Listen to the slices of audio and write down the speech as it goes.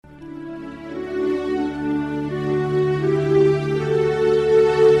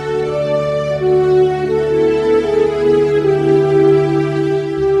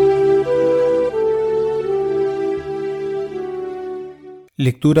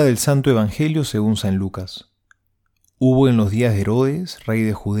Lectura del Santo Evangelio según San Lucas. Hubo en los días de Herodes, rey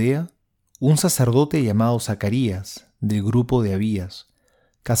de Judea, un sacerdote llamado Zacarías, del grupo de Abías,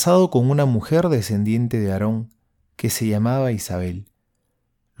 casado con una mujer descendiente de Aarón, que se llamaba Isabel.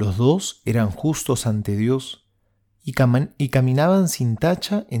 Los dos eran justos ante Dios y caminaban sin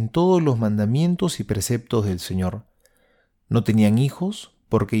tacha en todos los mandamientos y preceptos del Señor. No tenían hijos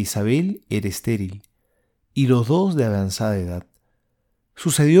porque Isabel era estéril, y los dos de avanzada edad.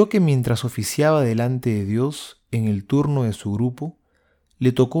 Sucedió que mientras oficiaba delante de Dios en el turno de su grupo,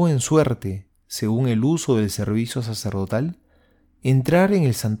 le tocó en suerte, según el uso del servicio sacerdotal, entrar en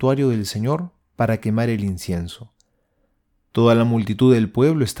el santuario del Señor para quemar el incienso. Toda la multitud del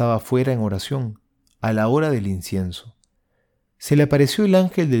pueblo estaba fuera en oración, a la hora del incienso. Se le apareció el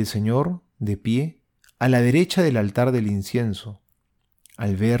ángel del Señor, de pie, a la derecha del altar del incienso.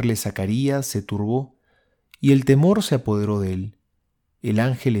 Al verle, Zacarías se turbó, y el temor se apoderó de él. El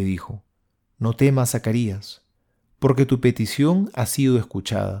ángel le dijo: «No temas, Zacarías, porque tu petición ha sido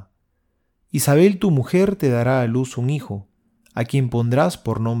escuchada. Isabel, tu mujer, te dará a luz un hijo, a quien pondrás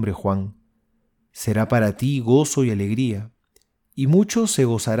por nombre Juan. Será para ti gozo y alegría, y muchos se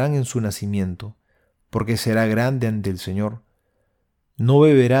gozarán en su nacimiento, porque será grande ante el Señor. No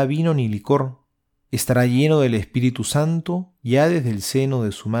beberá vino ni licor, estará lleno del Espíritu Santo ya desde el seno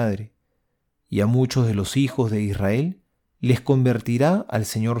de su madre, y a muchos de los hijos de Israel les convertirá al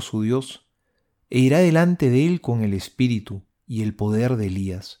Señor su Dios, e irá delante de él con el espíritu y el poder de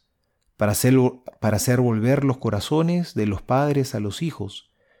Elías, para hacer volver los corazones de los padres a los hijos,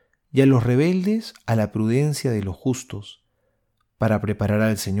 y a los rebeldes a la prudencia de los justos, para preparar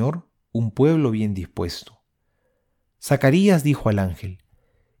al Señor un pueblo bien dispuesto». Zacarías dijo al ángel: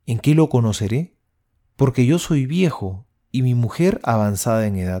 «¿En qué lo conoceré? Porque yo soy viejo y mi mujer avanzada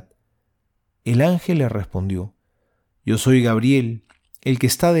en edad». El ángel le respondió: «Yo soy Gabriel, el que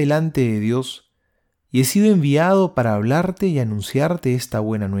está delante de Dios, y he sido enviado para hablarte y anunciarte esta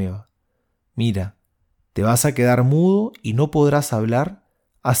buena nueva. Mira, te vas a quedar mudo y no podrás hablar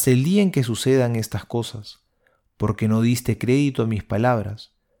hasta el día en que sucedan estas cosas, porque no diste crédito a mis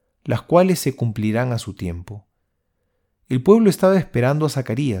palabras, las cuales se cumplirán a su tiempo». El pueblo estaba esperando a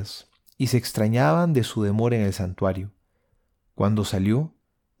Zacarías y se extrañaban de su demora en el santuario. Cuando salió,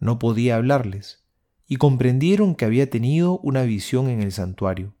 no podía hablarles, y comprendieron que había tenido una visión en el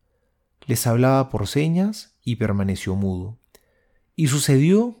santuario. Les hablaba por señas y permaneció mudo. Y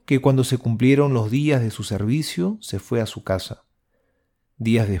sucedió que cuando se cumplieron los días de su servicio, se fue a su casa.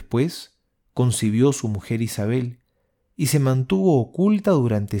 Días después, concibió su mujer Isabel, y se mantuvo oculta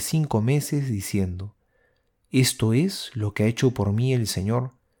durante 5 meses, diciendo: «Esto es lo que ha hecho por mí el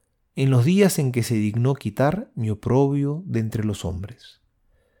Señor, en los días en que se dignó quitar mi oprobio de entre los hombres».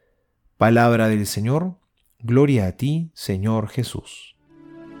 Palabra del Señor. Gloria a ti, Señor Jesús.